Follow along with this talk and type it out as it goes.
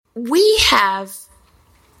we have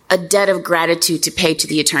a debt of gratitude to pay to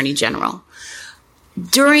the Attorney General.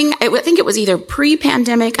 I think it was either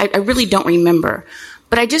pre-pandemic, I really don't remember,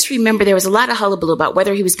 but I just remember there was a lot of hullabaloo about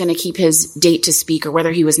whether he was going to keep his date to speak or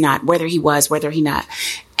whether he was not, whether he was, whether he not.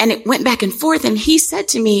 And it went back and forth, and he said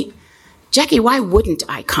to me, Jackie, why wouldn't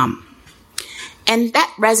I come? And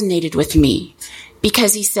that resonated with me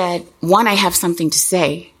because he said, one, I have something to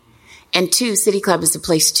say, and two, City Club is the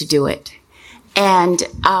place to do it. And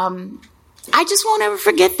I just won't ever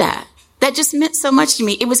forget that. That just meant so much to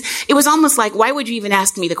me. It was almost like, why would you even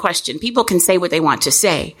ask me the question? People can say what they want to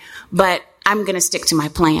say, but I'm going to stick to my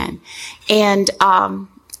plan. And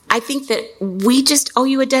I think that we just owe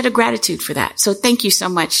you a debt of gratitude for that. So thank you so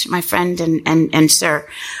much, my friend and sir.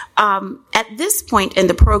 At this point in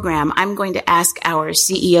the program, I'm going to ask our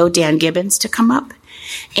CEO, Dan Gibbons, to come up.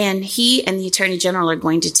 And he and the Attorney General are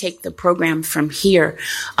going to take the program from here.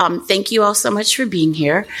 Thank you all so much for being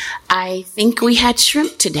here. I think we had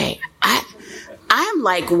shrimp today. I'm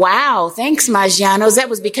like, wow, thanks, Maggianos. That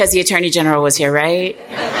was because the Attorney General was here, right?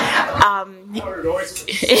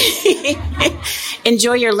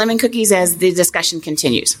 Enjoy your lemon cookies as the discussion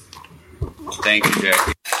continues. Thank you,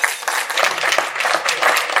 Jackie.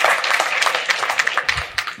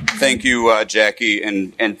 Thank you, Jackie,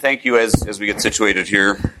 and thank you as we get situated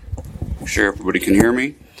here. I'm sure everybody can hear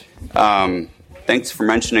me. Thanks for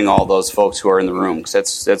mentioning all those folks who are in the room,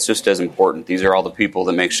 because that's just as important. These are all the people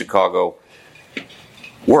that make Chicago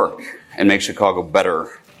work and make Chicago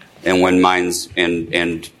better. And when minds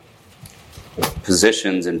and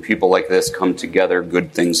positions and people like this come together,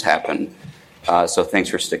 good things happen. So thanks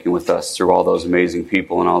for sticking with us through all those amazing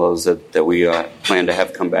people and all those that we plan to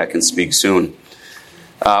have come back and speak soon.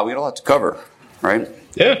 We had a lot to cover, right?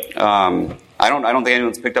 Yeah. I don't think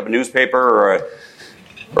anyone's picked up a newspaper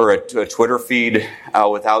or a Twitter feed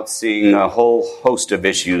without seeing a whole host of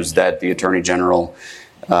issues that the Attorney General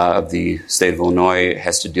of the state of Illinois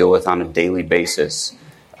has to deal with on a daily basis.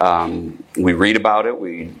 We read about it.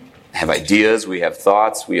 We have ideas. We have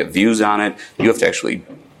thoughts. We have views on it. You have to actually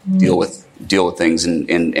deal with things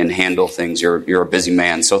and handle things. You're a busy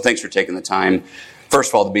man. So thanks for taking the time,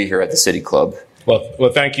 first of all, to be here at the City Club.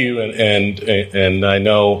 Well, thank you, and I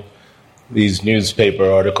know these newspaper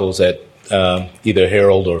articles that either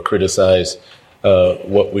herald or criticize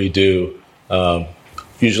what we do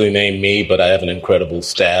usually name me, but I have an incredible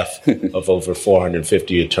staff of over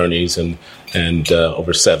 450 attorneys and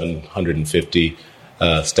over 750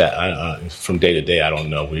 staff. From day to day, I don't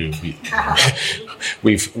know.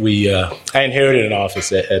 I inherited an office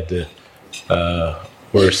that had the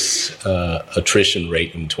worst attrition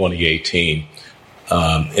rate in 2018.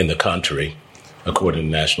 In the country, according to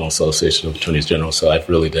the National Association of Attorneys General. So I've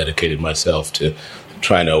really dedicated myself to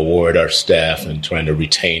trying to award our staff and trying to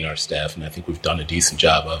retain our staff, and I think we've done a decent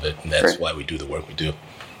job of it, and that's why we do the work we do.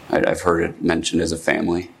 I've heard it mentioned as a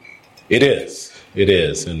family. It is,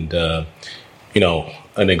 and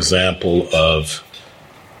an example of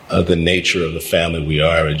the nature of the family we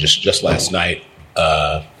are. And just last night,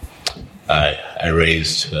 I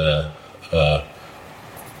raised a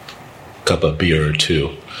cup of beer or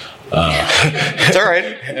two. It's all right.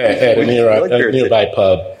 At a nearby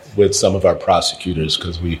pub with some of our prosecutors,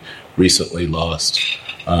 because we recently lost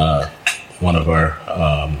one of our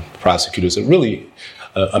prosecutors, and really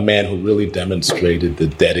a man who really demonstrated the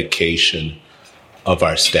dedication of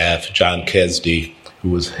our staff, John Kesdy, who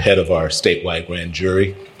was head of our statewide grand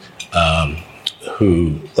jury,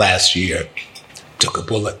 who last year took a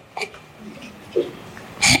bullet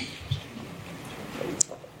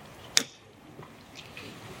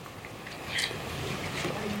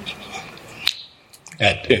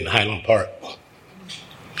in Highland Park.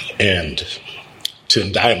 And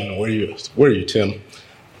Tim Diamond, where are you, Tim?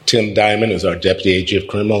 Tim Diamond is our deputy AG of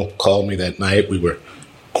criminal, called me that night. We were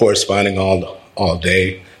corresponding all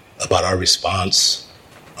day about our response.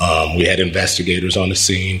 We had investigators on the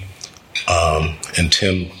scene. And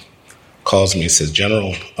Tim calls me and says,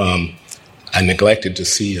 General, I neglected to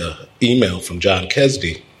see an email from John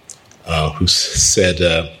Kesdy, who said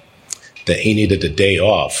that he needed a day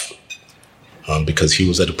off because he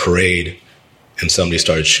was at a parade and somebody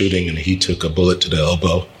started shooting and he took a bullet to the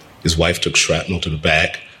elbow. His wife took shrapnel to the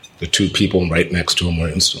back. The two people right next to him were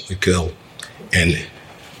instantly killed. And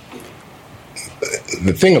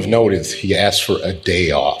the thing of note is he asked for a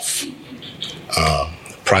day off.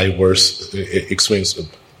 Probably experienced the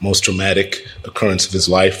most traumatic occurrence of his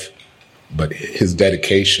life, but his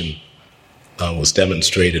dedication was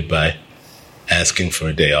demonstrated by asking for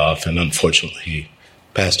a day off. And unfortunately, he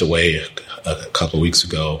passed away a couple of weeks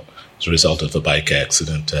ago as a result of a bike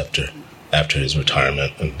accident after his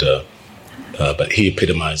retirement. And But he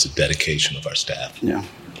epitomized the dedication of our staff. Yeah.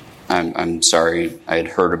 I'm sorry. I had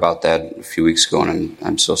heard about that a few weeks ago, and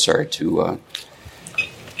I'm so sorry to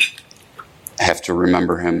have to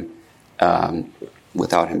remember him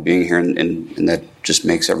without him being here, and that just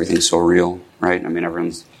makes everything so real, right? I mean,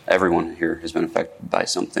 everyone here has been affected by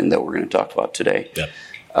something that we're going to talk about today. Yeah.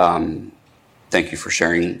 Thank you for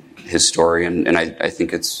sharing his story, and I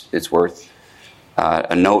think it's worth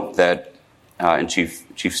a note that and Chief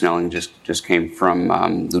Snelling just came from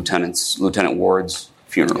Lieutenant Ward's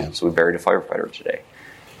funeral. Yeah. So we buried a firefighter today.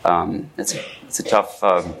 It's a tough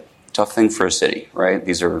thing for a city, right?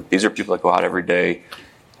 These are people that go out every day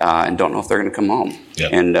and don't know if they're going to come home. Yeah.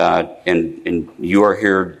 And you are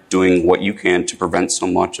here doing what you can to prevent so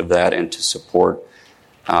much of that and to support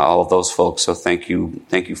all of those folks. So thank you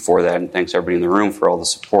for that, and thanks everybody in the room for all the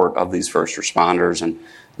support of these first responders. And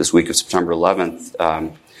this week of September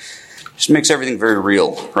 11th just makes everything very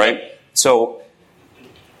real, right? So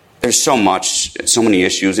there's so many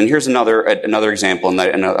issues, and here's another example, and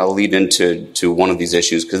I'll lead into one of these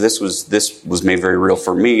issues because this was made very real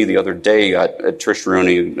for me the other day. Trish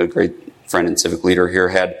Rooney, a great friend and civic leader here,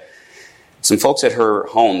 had some folks at her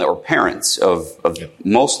home that were parents of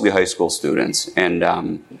mostly high school students, and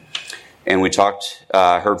we talked,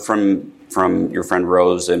 heard from your friend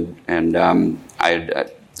Rose, and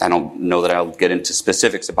I don't know that I'll get into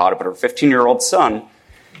specifics about it, but her 15-year-old son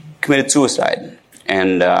committed suicide.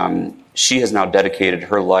 And she has now dedicated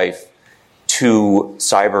her life to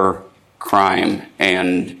cyber crime.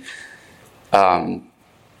 And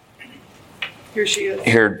here she is.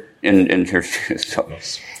 Here she is. So,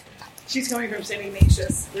 she's coming from St.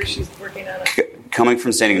 Ignatius, where she's working on it. Coming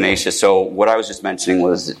from St. Ignatius. So what I was just mentioning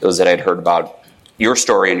was that I'd heard about your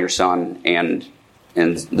story and your son and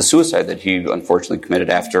the suicide that he unfortunately committed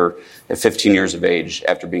at 15 years of age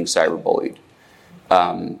after being cyberbullied.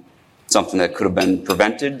 Something that could have been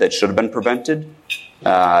prevented, that should have been prevented,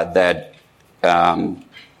 that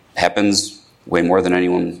happens way more than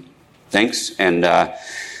anyone thinks. And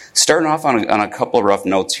starting off on a couple of rough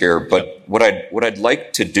notes here, but what I'd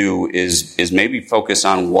like to do is maybe focus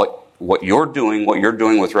on what you're doing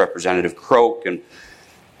with Representative Croak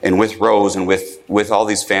and with Rose and with all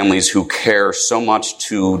these families who care so much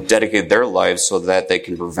to dedicate their lives so that they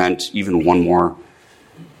can prevent even one more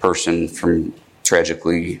person from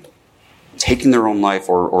tragically taking their own life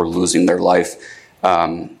or losing their life,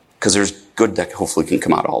 because there's good that hopefully can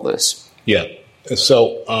come out of all this. Yeah.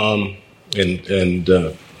 So, and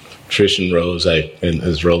Trish and Rose, and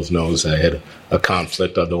as Rose knows, I had a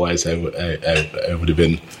conflict. Otherwise, I would have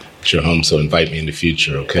been at your home. So invite me in the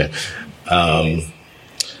future, okay?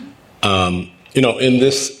 In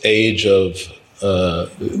this age of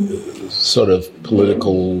sort of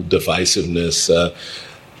political divisiveness,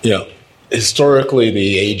 historically,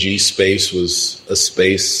 the AG space was a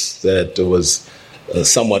space that was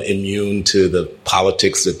somewhat immune to the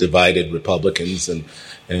politics that divided Republicans and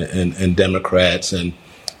Democrats, and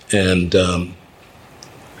it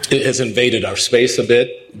has invaded our space a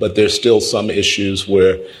bit. But there's still some issues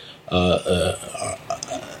where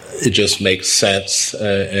it just makes sense,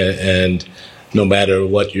 and no matter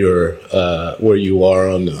what where you are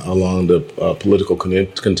along the political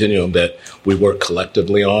continuum, that we work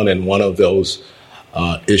collectively on. And one of those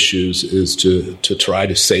issues is to try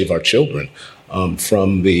to save our children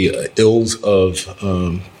from the ills of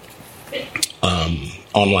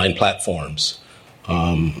online platforms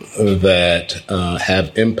that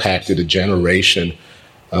have impacted a generation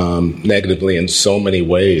negatively in so many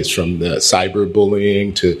ways, from the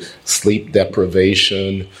cyberbullying to sleep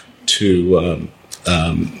deprivation to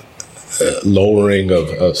lowering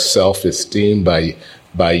of self-esteem by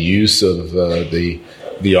use of the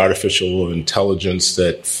artificial intelligence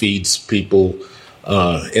that feeds people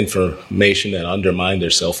information that undermine their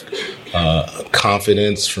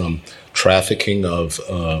self-confidence, from trafficking of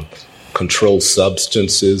controlled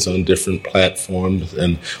substances on different platforms,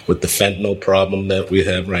 and with the fentanyl problem that we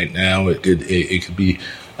have right now, it could be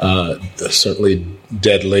certainly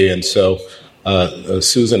deadly. And so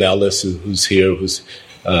Susan Ellis, who's here, who's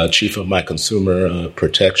chief of my consumer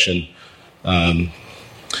protection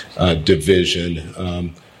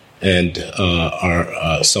division, and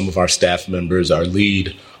some of our staff members are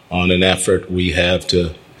lead on an effort we have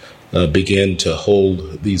to begin to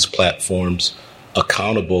hold these platforms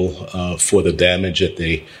accountable for the damage that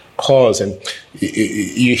they cause. And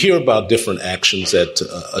you hear about different actions that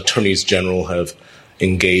attorneys general have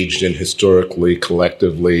engaged in historically,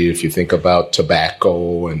 collectively. If you think about tobacco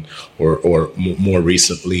or more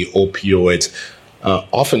recently opioids,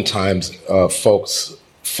 oftentimes folks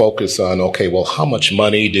focus on, okay, well, how much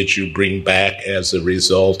money did you bring back as a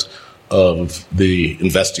result the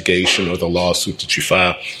investigation or the lawsuit that you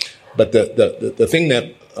file. But the thing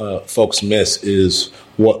that folks miss is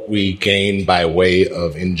what we gain by way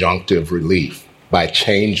of injunctive relief, by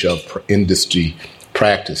change of industry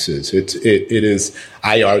practices. It is,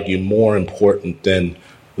 I argue, more important than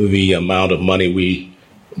the amount of money we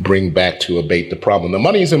bring back to abate the problem. The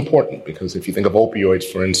money is important because if you think of opioids,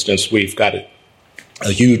 for instance, we've got a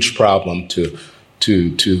huge problem to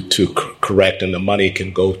correct, and the money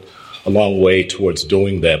can go a long way towards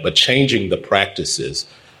doing that. But changing the practices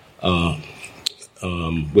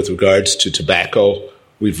with regards to tobacco,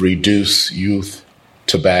 we've reduced youth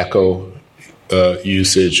tobacco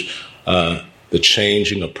usage. The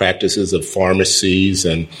changing of practices of pharmacies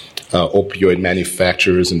and opioid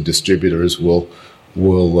manufacturers and distributors will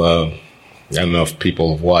I don't know if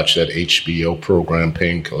people have watched that HBO program,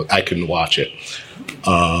 Painkiller. I couldn't watch it.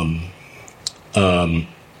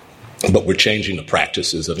 But we're changing the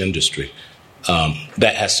practices of industry.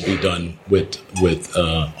 That has to be done with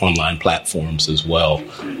online platforms as well.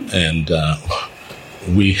 And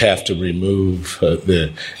we have to remove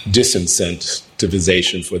the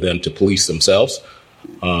disincentivization for them to police themselves.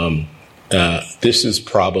 This is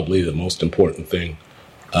probably the most important thing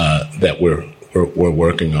that we're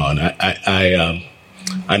working on.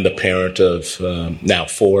 I'm the parent of now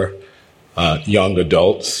 4 young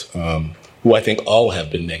adults who I think all have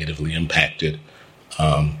been negatively impacted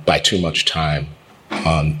by too much time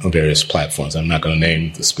on various platforms. I'm not going to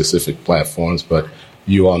name the specific platforms, but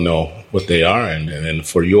you all know what they are. And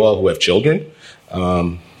for you all who have children,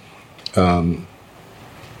 I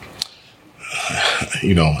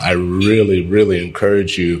really, really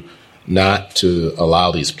encourage you not to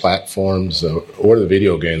allow these platforms or the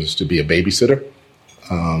video games to be a babysitter,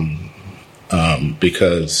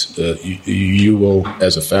 because you will,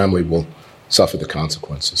 as a family, will suffer the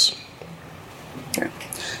consequences. Okay.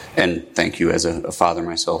 And thank you, as a father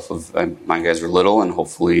myself. My guys are little, and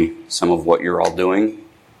hopefully some of what you're all doing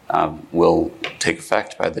will take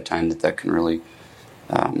effect by the time that can really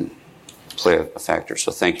play a factor.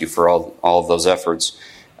 So thank you for all of those efforts.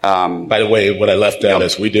 By the way, what I left out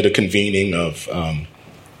is we did a convening of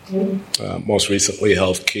most recently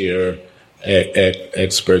healthcare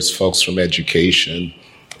experts, folks from education,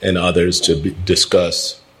 and others to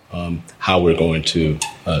discuss how we're going to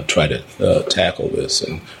try to tackle this.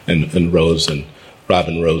 And Rose and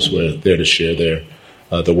Robin Rose were there to share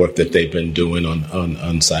the work that they've been doing on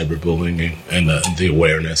cyberbullying and the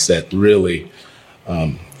awareness that really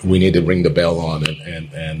we need to ring the bell on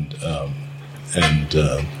and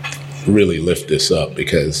really lift this up,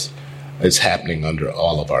 because it's happening under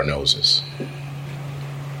all of our noses.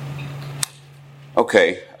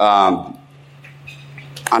 Okay. On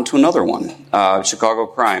to another one, Chicago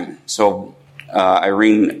crime. So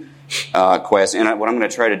Irene Quas, and what I'm going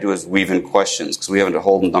to try to do is weave in questions, because we have a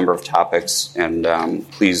whole number of topics, and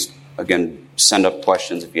please, again, send up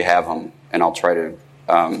questions if you have them, and I'll try to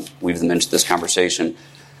weave them into this conversation.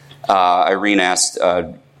 Irene asked,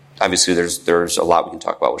 obviously there's a lot we can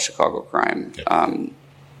talk about with Chicago crime.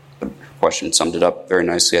 The question summed it up very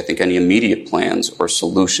nicely. I think any immediate plans or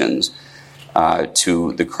solutions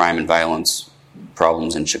to the crime and violence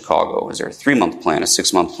problems in Chicago? Is there a 3-month plan, a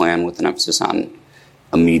 6-month plan with an emphasis on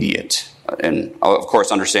immediate? And of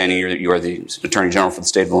course, understanding you are the Attorney General for the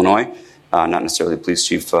state of Illinois, not necessarily the police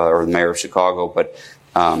chief or the mayor of Chicago, but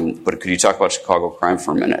could you talk about Chicago crime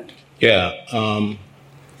for a minute? Yeah,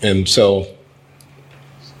 and so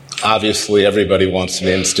obviously everybody wants an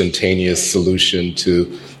instantaneous solution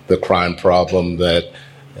to the crime problem that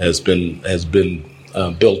has been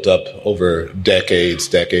built up over decades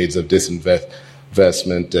of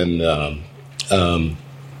disinvestment and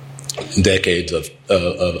decades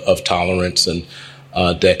of tolerance and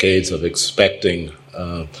decades of expecting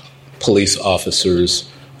police officers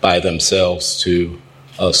by themselves to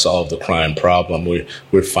solve the crime problem.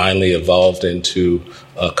 We're finally evolved into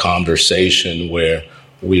a conversation where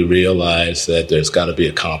we realize that there's got to be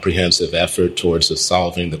a comprehensive effort towards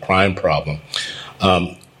solving the crime problem.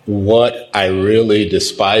 What I really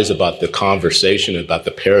despise about the conversation, about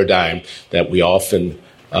the paradigm that we often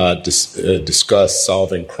discuss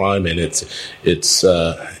solving crime, and it's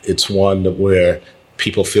one where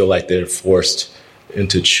people feel like they're forced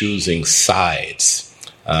into choosing sides.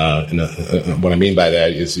 What I mean by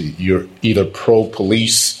that is you're either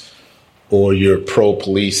pro-police or you're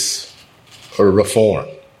pro-police or reform.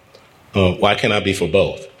 Why can't I be for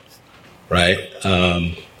both? Right?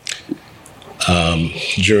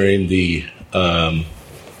 During the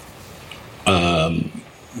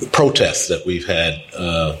protests that we've had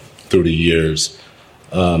through the years,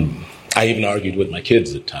 I even argued with my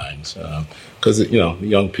kids at times because,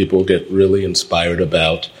 young people get really inspired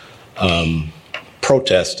about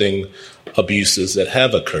protesting abuses that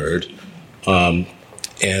have occurred.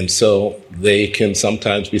 And so they can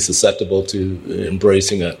sometimes be susceptible to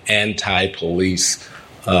embracing an anti-police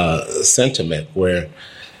sentiment where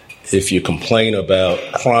if you complain about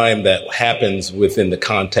crime that happens within the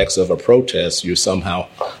context of a protest, you're somehow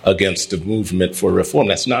against the movement for reform.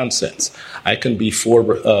 That's nonsense. I can be for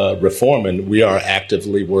reform, and we are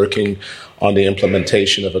actively working on the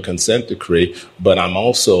implementation of a consent decree, but I'm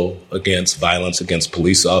also against violence against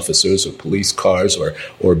police officers or police cars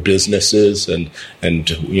or businesses. And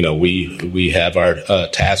we have our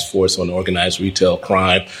task force on organized retail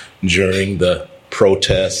crime during the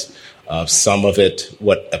protests. Some of it,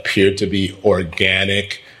 what appeared to be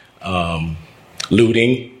organic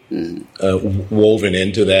looting, woven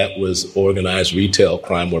into that was organized retail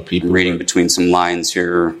crime where people... Reading between some lines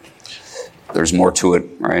here, there's more to it,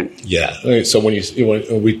 right? Yeah. So we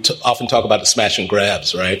often talk about the smash and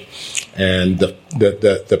grabs, right? And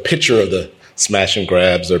the picture of the smash and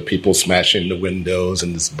grabs are people smashing the windows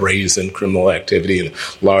and this brazen criminal activity and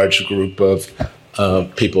a large group of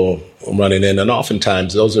people running in, and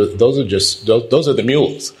oftentimes those are the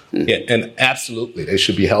mules, and absolutely they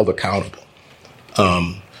should be held accountable.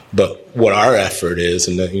 But what our effort is,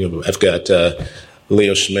 and I've got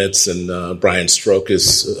Leo Schmitz and Brian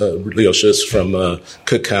Strokis, Leo Schmitz from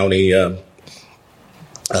Cook County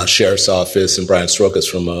Sheriff's Office, and Brian Strokis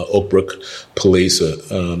from Oak Brook Police.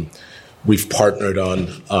 We've partnered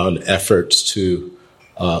on efforts to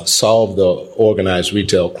solve the organized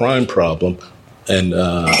retail crime problem. And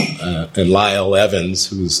Lyle Evans,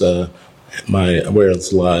 who's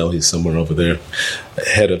where's Lyle? He's somewhere over there,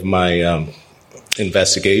 head of my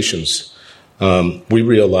investigations. We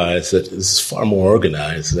realize that this is far more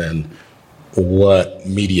organized than what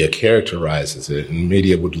media characterizes it. And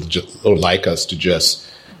media would like us to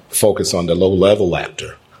just focus on the low-level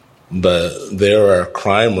actor. But there are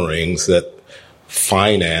crime rings that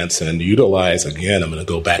finance and utilize, again, I'm going to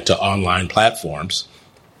go back to online platforms.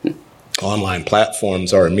 Online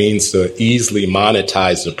platforms are a means to easily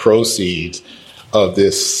monetize the proceeds of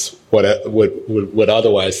this, what would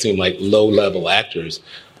otherwise seem like low-level actors,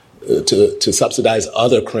 to subsidize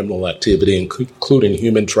other criminal activity, including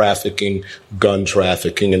human trafficking, gun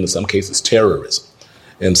trafficking, and in some cases terrorism.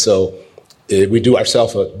 And so we do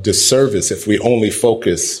ourselves a disservice if we only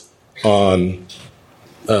focus on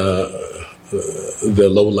the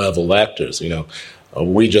low-level actors.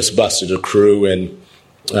 We just busted a crew in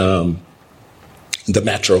the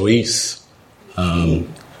Metro East, and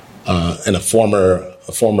a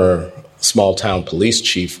former small-town police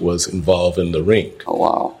chief was involved in the ring. Oh,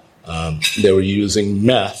 wow. They were using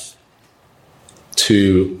meth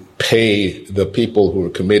to pay the people who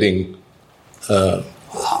were committing the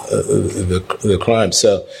crime.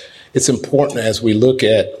 So it's important as we look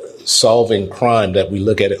at solving crime that we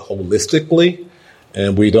look at it holistically,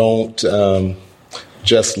 and we don't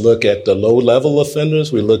just look at the low-level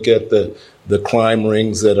offenders. We look at the crime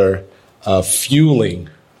rings that are fueling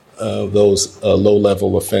those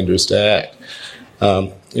low-level offenders to act.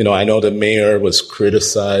 I know the mayor was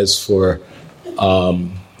criticized for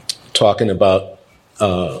talking about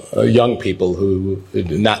young people, who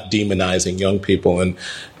not demonizing young people, and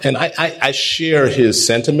I share his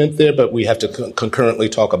sentiment there, but we have to concurrently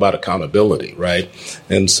talk about accountability, right?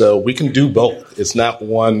 And so we can do both. It's not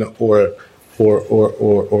one or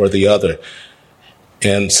the other.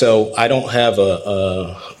 And so I don't have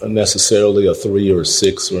necessarily a 3 or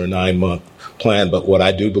 6 or 9 month plan, but what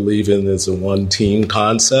I do believe in is a one team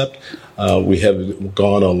concept. We have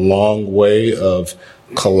gone a long way of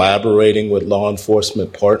collaborating with law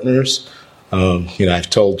enforcement partners. I've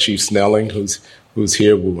told Chief Snelling, who's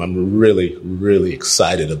here, I'm really, really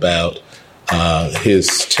excited about his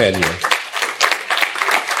tenure.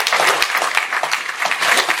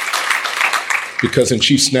 Because in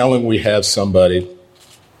Chief Snelling, we have somebody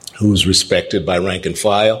who's respected by rank and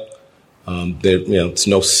file. It's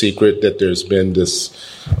no secret that there's been this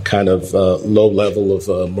kind of low level of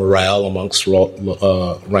morale amongst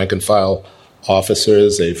rank and file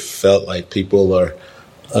officers. They felt like people are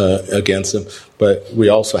against them. But we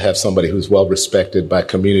also have somebody who's well respected by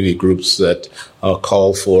community groups that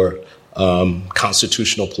call for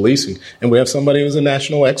constitutional policing. And we have somebody who's a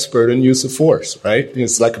national expert in use of force, right?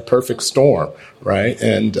 It's like a perfect storm, right?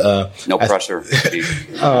 And no pressure.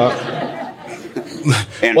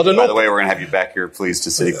 And by the way, we're going to have you back here, please,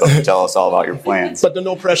 to City Club to tell us all about your plans. But the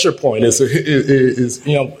no pressure point is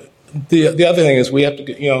the other thing is we have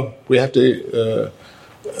to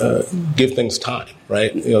give things time,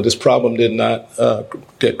 right? This problem did not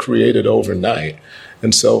get created overnight.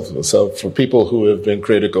 And so for people who have been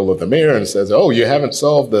critical of the mayor and says, oh, you haven't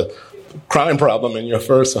solved the crime problem in your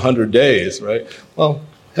first 100 days, right? Well,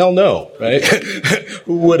 hell no, right?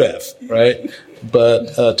 Who would have, right?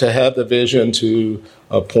 But to have the vision to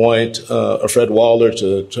appoint Fred Waller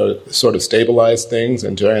to sort of stabilize things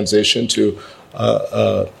and transition to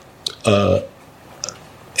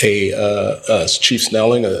Chief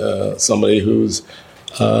Snelling, somebody who's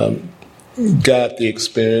got the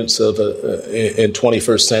experience of in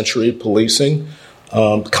 21st century policing.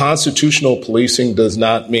 Constitutional policing does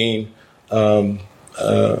not mean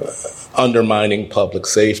undermining public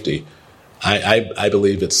safety. I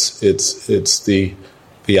believe it's the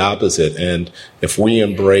opposite. And if we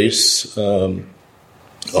embrace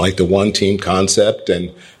like the one team concept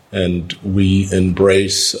and we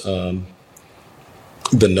embrace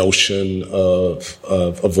the notion of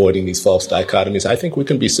avoiding these false dichotomies, I think we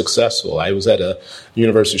can be successful. I was at a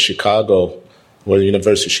University of Chicago, where the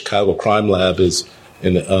University of Chicago Crime Lab is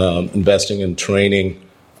investing in training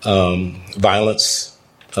violence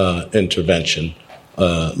intervention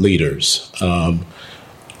leaders. And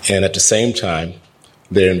at the same time,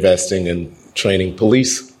 they're investing in training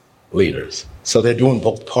police leaders. So they're doing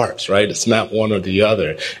both parts, right? It's not one or the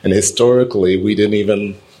other. And historically, we didn't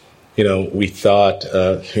even, we thought,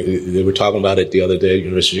 they were talking about it the other day at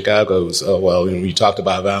University of Chicago. It was, when you talked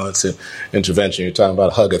about violence and intervention, you're talking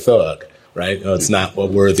about hug a thug, right? It's not a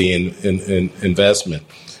worthy investment.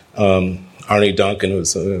 Arnie Duncan,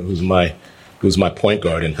 who's my point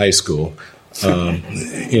guard in high school,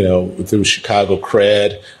 through Chicago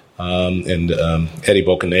Cred, and Eddie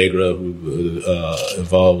Bocanegra, who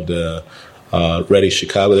involved Ready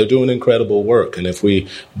Chicago, they're doing incredible work. And if we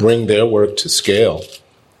bring their work to scale,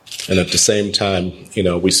 and at the same time,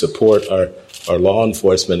 we support our law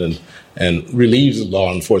enforcement and relieve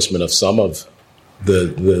law enforcement of some of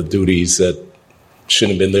the duties that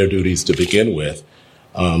shouldn't have been their duties to begin with,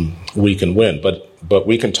 we can win. But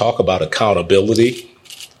we can talk about accountability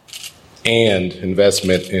and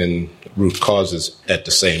investment in root causes at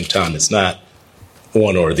the same time. It's not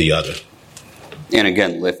one or the other. And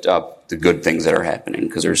again, lift up the good things that are happening,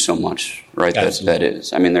 because there's so much, right? That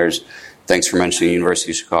is. I mean, thanks for mentioning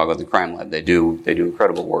University of Chicago, the Crime Lab. They do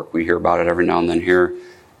incredible work. We hear about it every now and then here.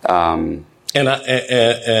 I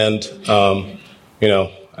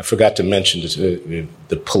forgot to mention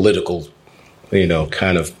the political,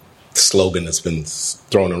 kind of slogan that's been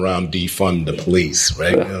thrown around: defund the police,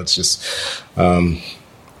 right? It's just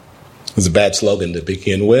it's a bad slogan to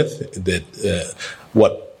begin with. That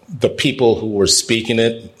what the people who were speaking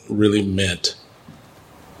it really meant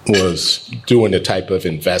was doing a type of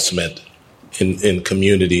investment in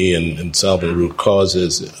community and solving root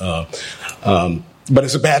causes. But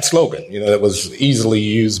it's a bad slogan, that was easily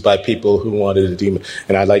used by people who wanted to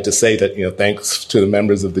And I'd like to say that, thanks to the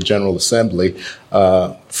members of the General Assembly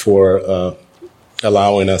for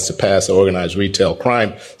allowing us to pass the organized retail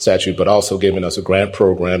crime statute, but also giving us a grant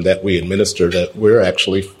program that we administer, that we're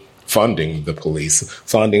actually funding the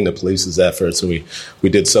police's efforts. And we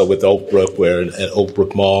did so with Oak Brook, where at Oak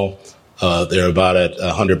Brook Mall, they're about at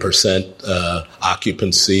 100%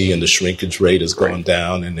 occupancy, and the shrinkage rate has gone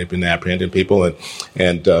down, and they've been apprehending people.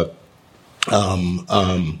 And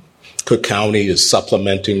Cook County is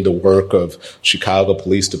supplementing the work of Chicago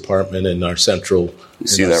Police Department and our central. You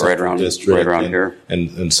see that right around here,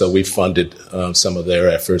 and so we funded some of their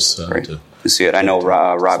efforts. You see it. I know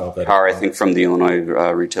Rob Carr, I think from the Illinois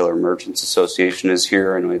Retailer Merchants Association, is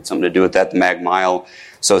here. I know he had something to do with that. The Mag Mile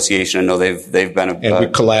Association, I know they've been and we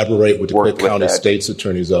collaborate with the Cook County State's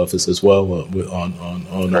Attorney's Office as well on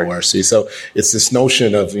ORC. So it's this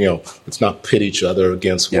notion of let's not pit each other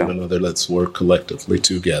against one another. Let's work collectively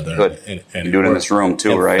together. Good. And you do it in this room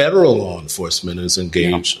too, right? Federal law enforcement is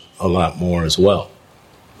engaged a lot more as well.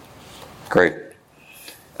 Great.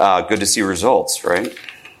 Good to see results, right?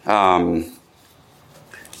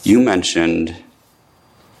 You mentioned.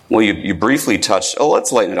 Well, you briefly touched. Oh,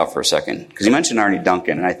 let's lighten it up for a second, because you mentioned Arnie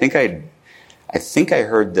Duncan, and I think I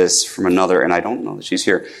heard this from another, and I don't know that she's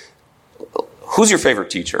here. Who's your favorite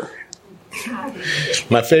teacher?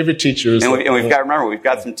 My favorite teacher is. And we've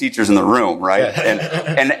got some teachers in the room, right?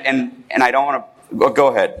 Yeah. And I don't want to go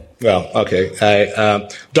ahead. Well, okay.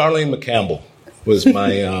 Darlene McCampbell was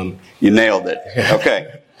my. You nailed it.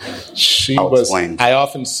 Okay. She was. Explain. I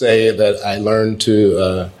often say that I learned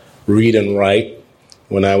to read and write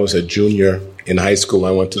when I was a junior in high school.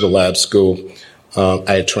 I went to the lab school. I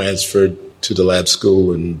had transferred to the lab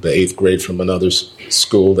school in the 8th grade from another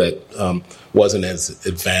school that wasn't as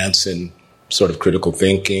advanced in sort of critical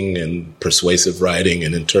thinking and persuasive writing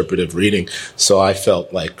and interpretive reading. So I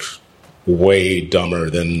felt like way dumber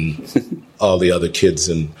than all the other kids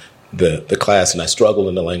in the class, and I struggled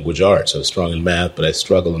in the language arts. I was strong in math, but I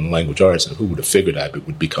struggled in the language arts, and who would have figured I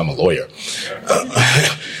would become a lawyer?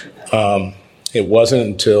 It wasn't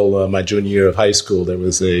until my junior year of high school there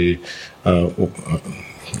was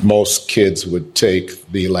most kids would take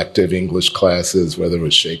the elective English classes, whether it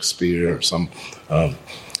was Shakespeare or some,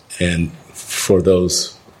 and for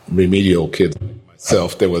those remedial kids like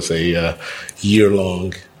myself, there was a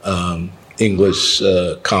year-long English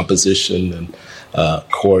composition and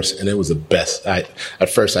course, and it was the best. At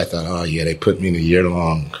first I thought, oh yeah, they put me in a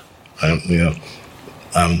year-long. I'm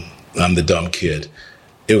the dumb kid.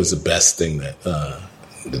 It was the best thing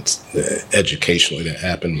that's educationally that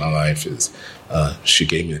happened in my life. Is she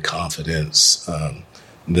gave me the confidence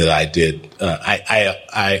that I did.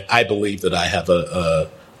 I believe that I have a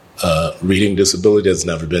reading disability that's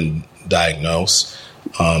never been diagnosed.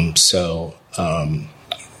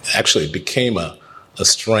 Actually, it became a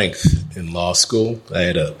strength in law school. I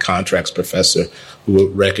had a contracts professor who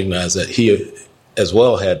recognized that he as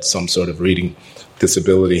well had some sort of reading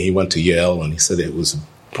disability. He went to Yale, and he said it was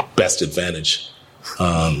the best advantage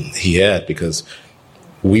he had, because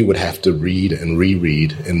we would have to read and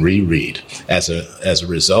reread and reread. As a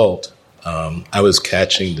result, I was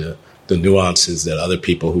catching the nuances that other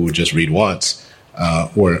people who would just read once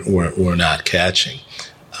were not catching.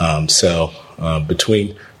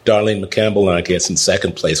 Between Darlene McCampbell and I guess in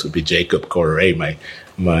second place would be Jacob Correa,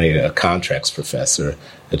 my contracts professor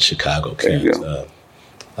at Chicago Kent.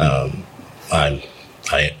 I'm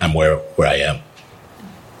where I am.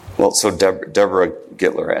 Well, so Deborah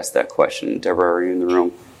Gittler asked that question. Deborah, are you in the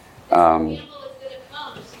room?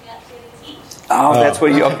 That's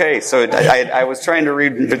what you... Okay, so I was trying to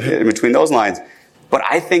read in between those lines. But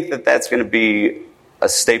I think that's going to be a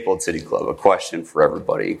staple at City Club, a question for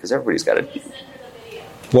everybody, because everybody's got to...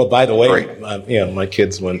 Well, by the way, my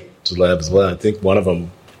kids went to lab as well. I think one of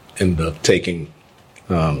them ended up taking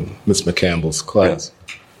Miss McCampbell's class.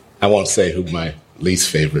 Yeah. I won't say who my least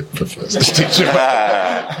favorite professor teacher.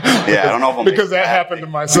 I don't know if because that happened to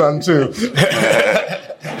my son too.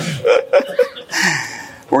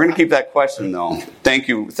 We're going to keep that question though. Thank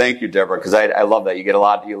you, Deborah, because I love that. You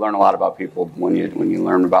learn a lot about people when you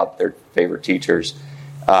learn about their favorite teachers.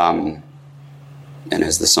 And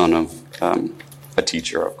as the son of a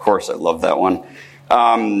teacher, of course, I love that one.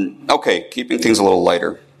 Okay, keeping things a little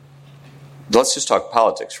lighter. Let's just talk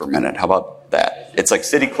politics for a minute. How about that? It's like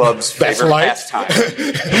City Club's favorite pastime.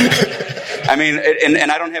 I mean,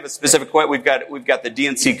 and I don't have a specific point. We've got the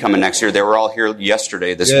DNC coming next year. They were all here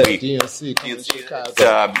yesterday, this week. DNC.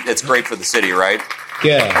 It's great for the city, right?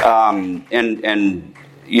 Yeah. And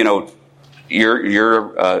you know,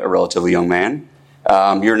 you're a relatively young man.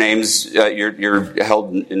 Your name's you're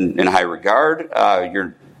held in high regard.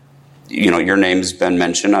 Your name's been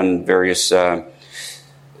mentioned on various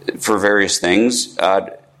for various things.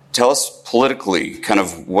 Tell us politically, kind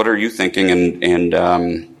of what are you thinking, and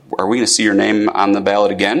are we going to see your name on the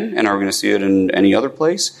ballot again, and are we going to see it in any other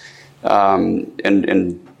place?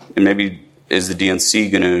 And maybe is the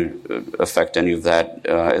DNC going to affect any of that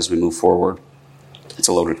as we move forward? It's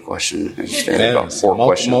a loaded question. About four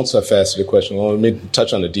questions. Multifaceted question. Well, let me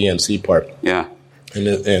touch on the DNC part. Yeah.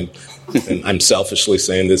 And I'm selfishly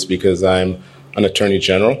saying this because I'm an attorney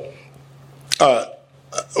general.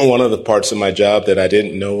 One of the parts of my job that I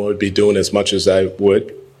didn't know I would be doing as much as I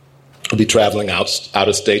would be traveling out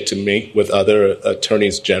of state to meet with other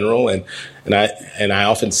attorneys general, and I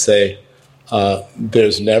often say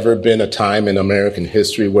there's never been a time in American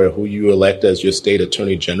history where who you elect as your state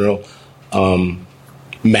attorney general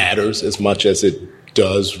matters as much as it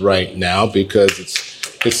does right now, because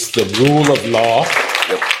it's the rule of law.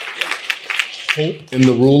 Hope in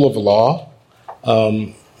the rule of law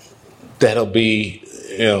that'll be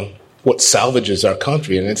what salvages our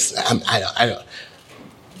country, and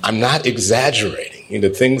I'm not exaggerating. The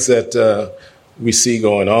things that we see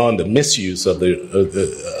going on, the misuse of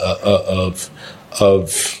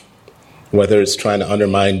whether it's trying to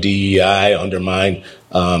undermine DEI, undermine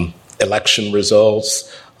election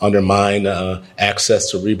results, undermine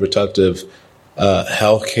access to reproductive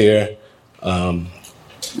health care,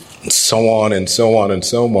 so on and so on and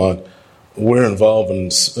so on. We're involved in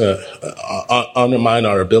undermine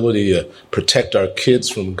our ability to protect our kids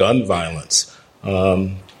from gun violence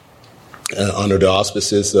under the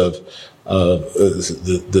auspices of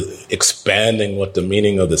the expanding what the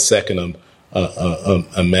meaning of the Second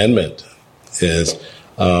Amendment is.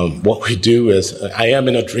 What we do is, I am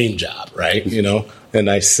in a dream job, right? and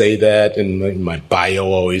I say that, and my bio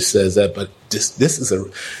always says that. But this is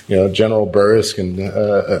General Burris can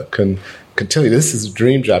tell you this is a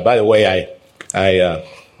dream job. By the way,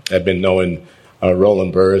 I've been knowing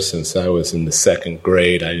Roland Burris since I was in the second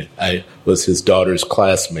grade. I was his daughter's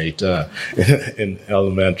classmate in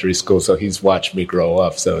elementary school, so he's watched me grow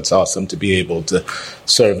up. So it's awesome to be able to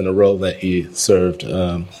serve in a role that he served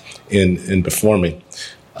in performing.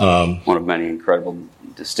 One of many incredible,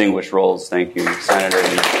 distinguished roles. Thank you, Senator.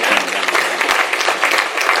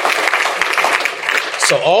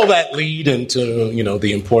 So all that lead into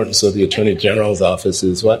the importance of the Attorney General's office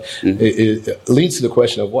is what it leads to the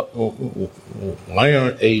question of why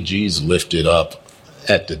aren't AGs lifted up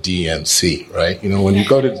at the DNC, right? When you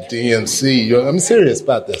go to the DNC, I'm serious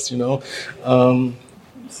about this.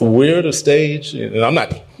 We're the stage, and I'm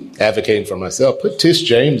not advocating for myself. Put Tish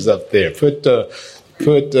James up there. Put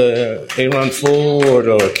Aaron Ford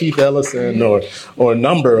or Keith Ellison or a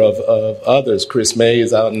number of others. Chris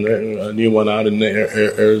Mays out in a new one out in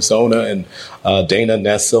Arizona, and Dana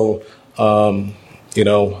Nessel.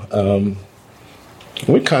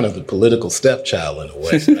 We're kind of the political stepchild in a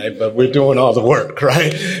way, right? But we're doing all the work,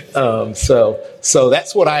 right? So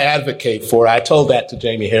that's what I advocate for. I told that to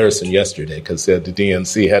Jamie Harrison yesterday because the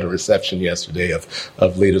DNC had a reception yesterday of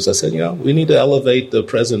leaders. I said, we need to elevate the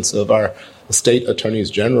presence of our state attorneys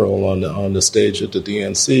general on the stage at the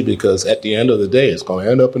DNC, because at the end of the day, it's going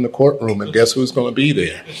to end up in the courtroom, and guess who's going to be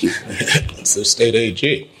there? It's the state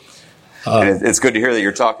AG. And it's good to hear that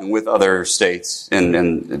you're talking with other states,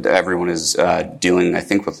 and everyone is dealing, I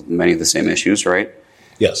think, with many of the same issues, right?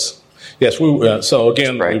 Yes. So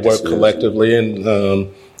again, we work collectively,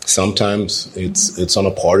 and sometimes it's on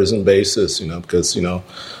a partisan basis, because we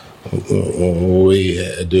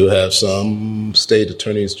do have some state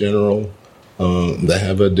attorneys general that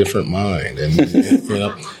have a different mind, and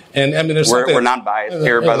And I mean, we're not biased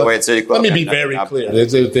here, by the way, at City Club. Let me be very clear.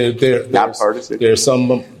 Not partisan.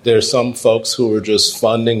 There's some folks who are just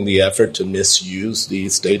funding the effort to misuse the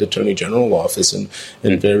state attorney general office in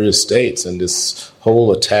various states, and this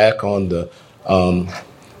whole attack on the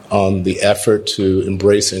effort to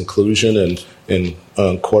embrace inclusion in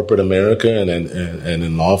corporate America and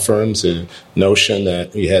in law firms, the notion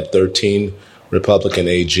that we had 13 Republican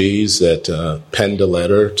AGs that penned a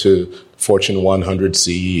letter to Fortune 100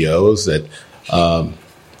 CEOs that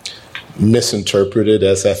misinterpreted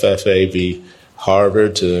SFFA v.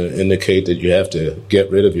 Harvard to indicate that you have to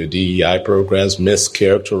get rid of your DEI programs,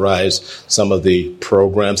 mischaracterize some of the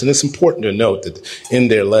programs. And it's important to note that in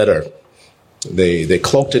their letter, they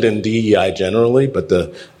cloaked it in DEI generally, but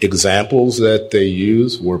the examples that they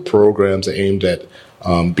used were programs aimed at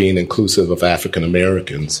being inclusive of African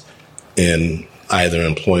Americans in either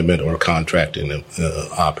employment or contracting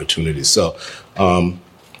opportunities. So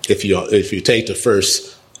if you take the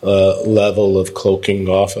first level of cloaking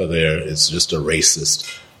off of there, it's just a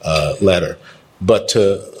racist letter. But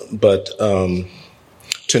to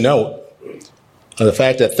note, the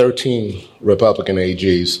fact that 13 Republican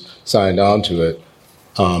AGs signed on to it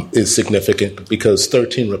is significant because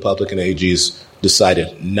 13 Republican AGs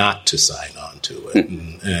decided not to sign on to it.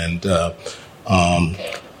 And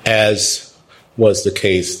as was the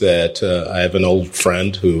case that I have an old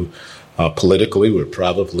friend who politically we're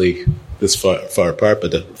probably this far apart, but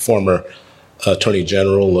the former Attorney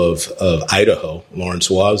General of Idaho, Lawrence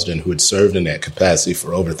Wasden, who had served in that capacity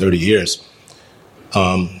for over 30 years,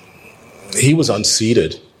 he was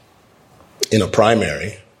unseated in a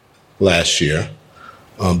primary last year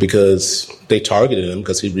because they targeted him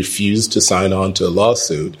because he refused to sign on to a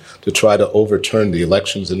lawsuit to try to overturn the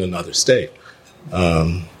elections in another state.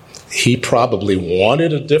 He probably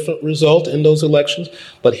wanted a different result in those elections,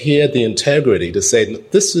 but he had the integrity to say,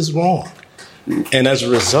 this is wrong. And as a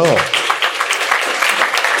result,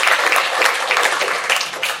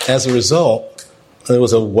 there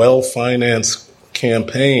was a well-financed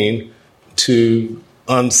campaign to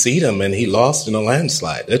unseat him, and he lost in a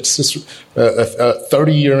landslide. It's just a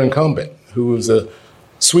 30-year incumbent who was a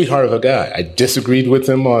sweetheart of a guy. I disagreed with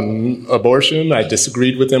him on abortion. I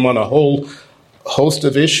disagreed with him on a whole host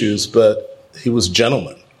of issues, but he was a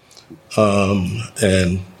gentleman.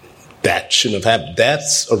 And that shouldn't have happened.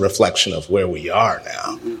 That's a reflection of where we are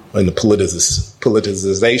now. In the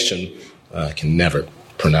politicization, I can never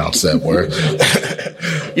pronounce that word.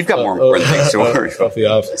 You've got more important things to worry about. The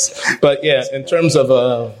office. But yeah, in terms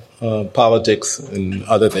of politics and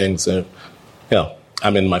other things, I'm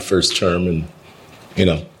in my first term,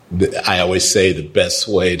 and I always say the best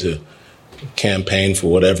way to campaign for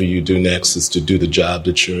whatever you do next is to do the job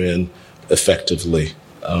that you're in effectively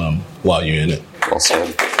while you're in it. Well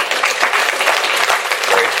said.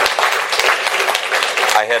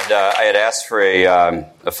 had asked for a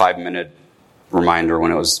 5-minute reminder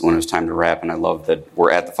when it was time to wrap, and I love that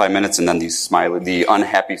we're at the 5 minutes, and then the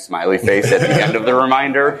unhappy smiley face at the end of the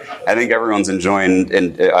reminder. I think everyone's enjoying,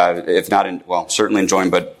 and if not, certainly enjoying,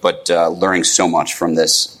 but learning so much from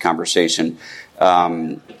this conversation.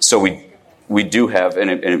 So we do have, and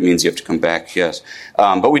it means you have to come back, yes,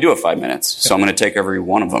 but we do have 5 minutes, so I'm going to take every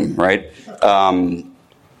one of them, right?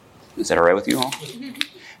 Is that all right with you all?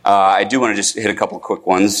 I do want to just hit a couple of quick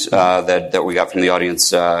ones that we got from the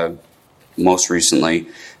audience most recently.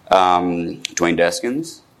 Dwayne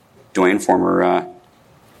Deskins. Dwayne, former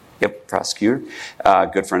prosecutor,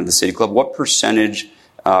 good friend of the City Club. What percentage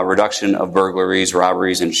reduction of burglaries,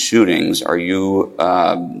 robberies, and shootings do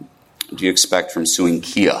you expect from suing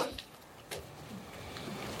Kia?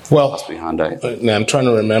 Well, Possibly Hyundai. Now I'm trying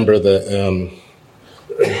to remember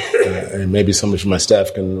and maybe somebody from my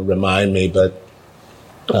staff can remind me, but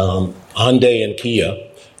Hyundai and Kia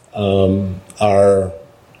are.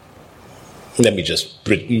 Let me just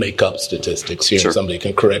make up statistics here. Sure. Somebody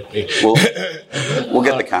can correct me. We'll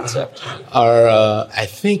get the concept. Are I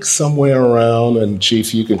think somewhere around, and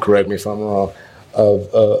Chief, you can correct me if I'm wrong.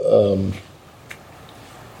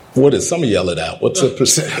 What is? Somebody yell it out. What's the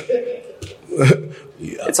percent?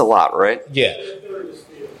 It's a lot, right? Yeah.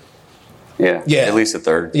 Yeah. At least a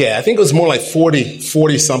third. Yeah, I think it was more like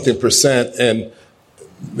 40 something percent, and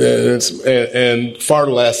far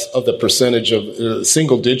less of the percentage of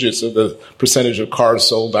single digits of the percentage of cars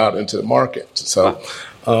sold out into the market. So,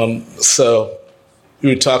 so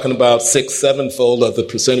you're talking about 6-7-fold of the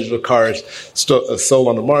percentage of cars sold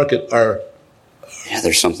on the market are. Yeah,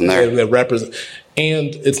 there's something there. They represent,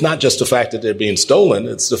 and it's not just the fact that they're being stolen;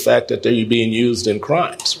 it's the fact that they're being used in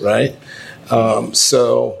crimes, right?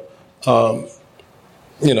 So for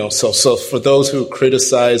those who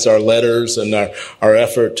criticize our letters and our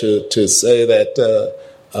effort to say that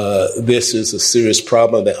this is a serious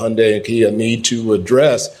problem that Hyundai and Kia need to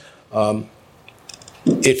address,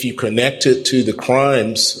 if you connect it to the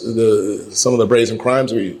crimes, some of the brazen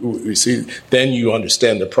crimes we see, then you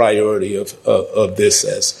understand the priority of this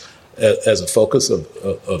as a focus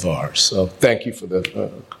of ours. So thank you for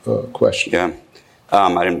the question. Yeah,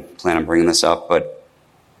 I didn't plan on bringing this up, but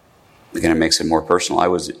again, it makes it more personal. I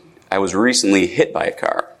was recently hit by a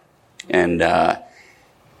car, and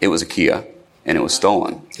it was a Kia, and it was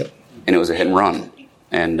stolen, Yep. and it was a hit and run.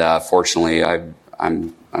 And fortunately,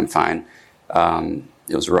 I'm fine.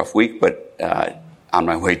 It was a rough week, but on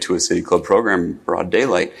my way to a City Club program, broad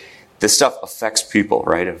daylight, this stuff affects people,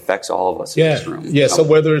 right? It affects all of us in this room. Yeah. So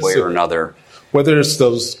whether it's way or another, whether it's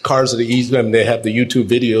those cars that are easy, I mean, they have the YouTube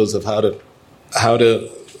videos of how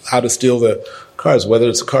to steal the cars, whether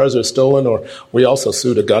it's cars that are stolen, or we also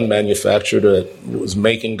sued a gun manufacturer that was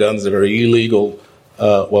making guns that are illegal.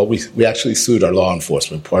 We actually sued our law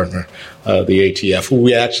enforcement partner, the ATF, who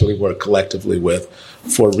we actually work collectively with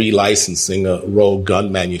for relicensing a rogue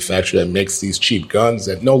gun manufacturer that makes these cheap guns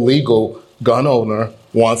that no legal gun owner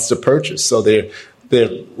wants to purchase. So they're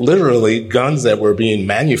literally guns that were being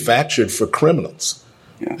manufactured for criminals.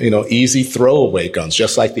 Yeah. Easy throwaway guns,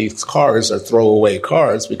 just like these cars are throwaway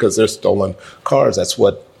cars because they're stolen cars. That's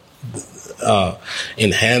what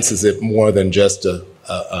enhances it more than just a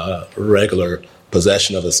regular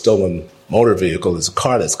possession of a stolen motor vehicle. It's a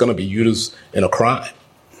car that's going to be used in a crime.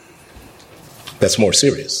 That's more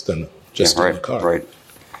serious than just a car. Right.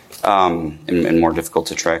 And more difficult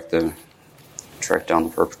to track down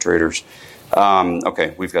the perpetrators.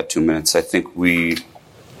 Okay, we've got 2 minutes. I think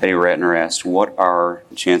Eddie Ratner asked, what are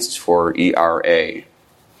the chances for ERA?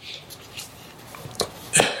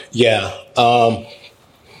 Yeah.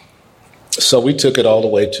 So we took it all the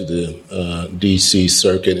way to the D.C.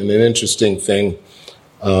 Circuit. And an interesting thing,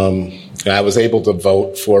 I was able to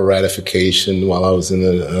vote for ratification while I was in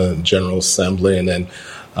the General Assembly. And then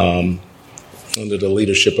under the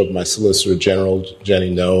leadership of my Solicitor General, Jenny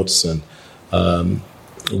Notes, and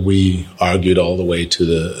we argued all the way to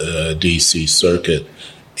the D.C. Circuit.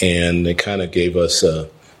 And they kind of gave us they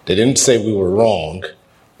didn't say we were wrong,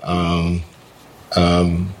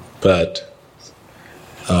 but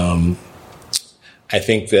I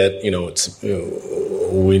think that,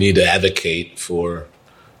 we need to advocate for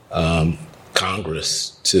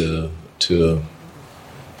Congress to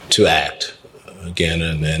act again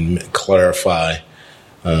and clarify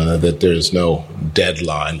that there's no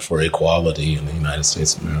deadline for equality in the United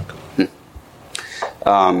States of America.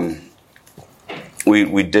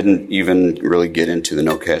 We didn't even really get into the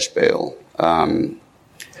no cash bail.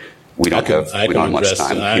 We don't have much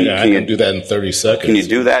time. I can do that in 30 seconds. Can you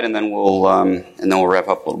do that, and then we'll wrap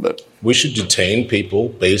up a little bit? We should detain people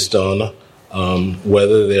based on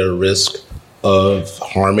whether they're a risk of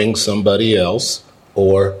harming somebody else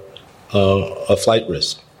or a flight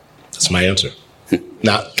risk. That's my answer.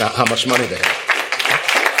 Not how much money they have.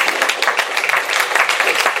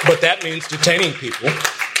 But that means detaining people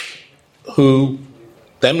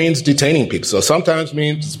So sometimes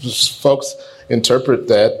means folks interpret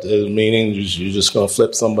that meaning you're just going to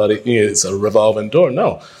flip somebody. It's a revolving door.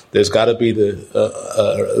 No, there's got to be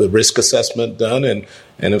the risk assessment done, and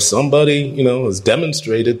if somebody has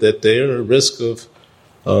demonstrated that they're at risk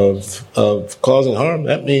of causing harm,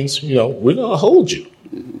 that means we're going to hold you,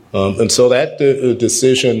 and so that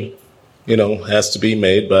decision has to be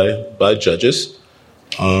made by judges,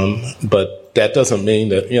 but that doesn't mean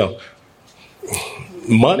that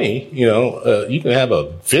money, you can have a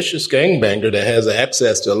vicious gangbanger that has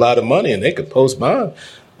access to a lot of money, and they could post bond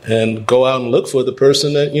and go out and look for the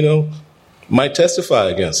person that, might testify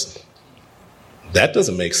against them. That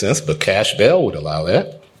doesn't make sense, but cash bail would allow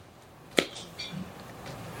that.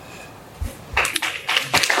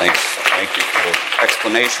 Thanks. Thank you for the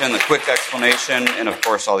explanation, the quick explanation, and of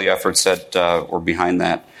course all the efforts that were behind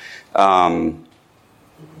that. I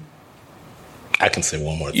can say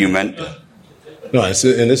one more thing. You meant... No, and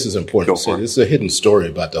this is important to say. This is a hidden story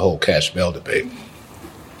about the whole cash bail debate.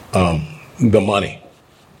 The money.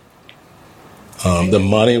 The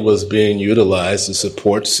money was being utilized to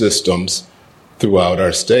support systems throughout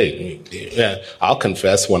our state. Yeah, I'll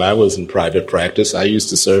confess, when I was in private practice, I used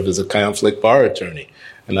to serve as a conflict bar attorney.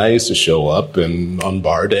 And I used to show up on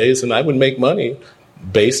bar days, and I would make money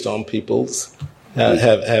based on people's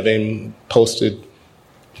having posted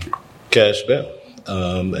cash bail.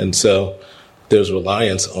 And so there's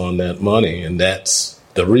reliance on that money, and that's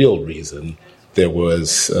the real reason there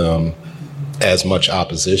was as much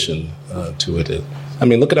opposition to it. I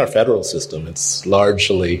mean, look at our federal system. It's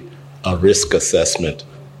largely a risk assessment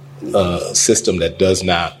system that does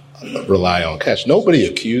not rely on cash. Nobody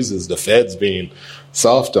accuses the feds being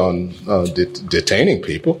soft on detaining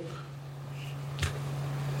people.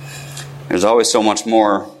 There's always so much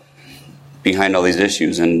more behind all these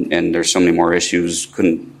issues, and there's so many more issues.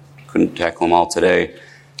 Couldn't tackle them all today.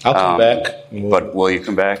 I'll come back. But will you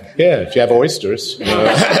come back? Yeah, if you have oysters.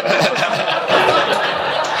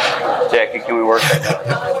 Jackie, can we work that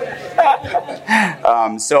out?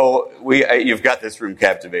 So you've got this room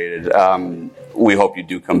captivated. We hope you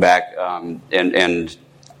do come back, and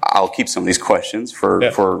I'll keep some of these questions for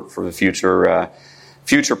the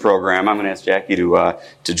future program. I'm going to ask Jackie to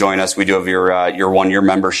join us. We do have your 1-year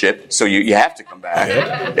membership, so you have to come back,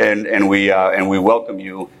 and we welcome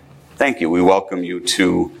you. Thank you. We welcome you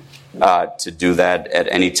to do that at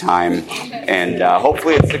any time, and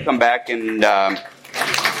hopefully it's to come back and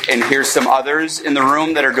hear some others in the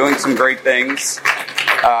room that are doing some great things.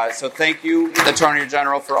 So thank you, Attorney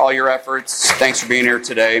General, for all your efforts. Thanks for being here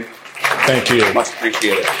today. Thank you. Much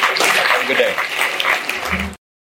appreciated. Have a good day.